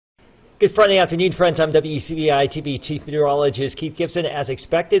Good Friday afternoon, friends. I'm WCBI TV Chief Meteorologist Keith Gibson. As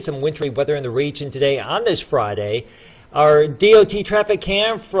expected, some wintry weather in the region today on this Friday. Our DOT traffic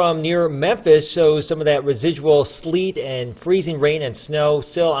cam from near Memphis shows some of that residual sleet and freezing rain and snow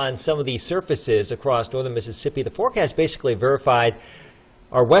still on some of these surfaces across northern Mississippi. The forecast basically verified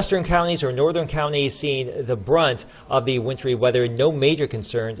our western counties or northern counties seeing the brunt of the wintry weather. No major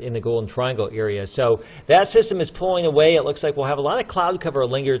concerns in the Golden Triangle area. So that system is pulling away. It looks like we'll have a lot of cloud cover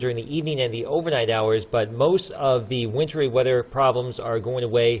linger during the evening and the overnight hours, but most of the wintry weather problems are going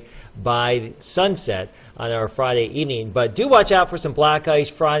away by sunset on our Friday evening. But do watch out for some black ice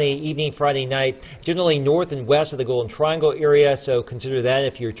Friday evening, Friday night, generally north and west of the Golden Triangle area. So consider that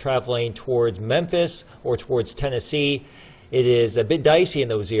if you're traveling towards Memphis or towards Tennessee. It is a bit dicey in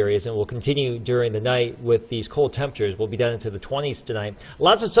those areas and will continue during the night with these cold temperatures. We'll be down into the 20s tonight.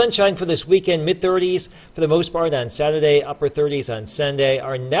 Lots of sunshine for this weekend, mid-30s for the most part on Saturday, upper 30s on Sunday.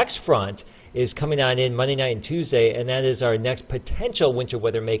 Our next front is coming on in Monday night and Tuesday, and that is our next potential winter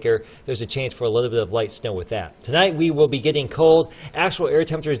weather maker. There's a chance for a little bit of light snow with that. Tonight we will be getting cold. Actual air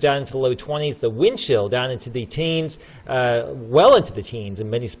temperatures down into the low 20s. The wind chill down into the teens, well into the teens in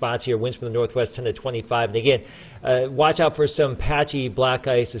many spots here. Winds from the northwest 10 to 25. And again, watch out for some patchy black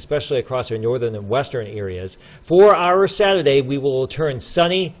ice, especially across our northern and western areas. For our Saturday, we will turn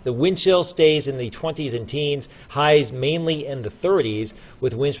sunny. The wind chill stays in the 20s and teens. Highs mainly in the 30s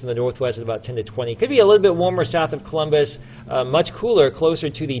with winds from the northwest at about 10 to 20. Could be a little bit warmer south of Columbus, much cooler closer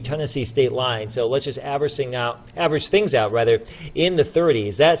to the Tennessee state line. So let's just average things out in the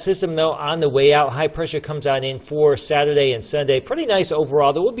 30s. That system, though, on the way out, high pressure comes on in for Saturday and Sunday. Pretty nice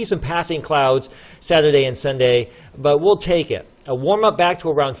overall. There will be some passing clouds Saturday and Sunday, but we'll take it. A warm up back to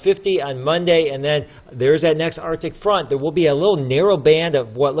around 50 on Monday, and then there's that next Arctic front. There will be a little narrow band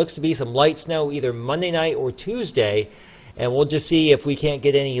of what looks to be some light snow either Monday night or Tuesday. And we'll just see if we can't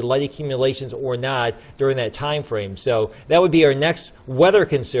get any light accumulations or not during that time frame. So that would be our next weather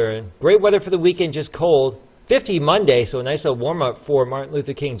concern. Great weather for the weekend, just cold. 50 Monday, so a nice little warm-up for Martin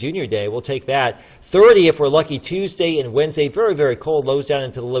Luther King Jr. Day. We'll take that. 30 if we're lucky Tuesday and Wednesday. Very, very cold. Lows down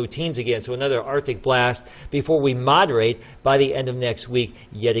into the low teens again. So another Arctic blast before we moderate by the end of next week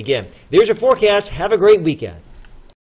yet again. There's your forecast. Have a great weekend.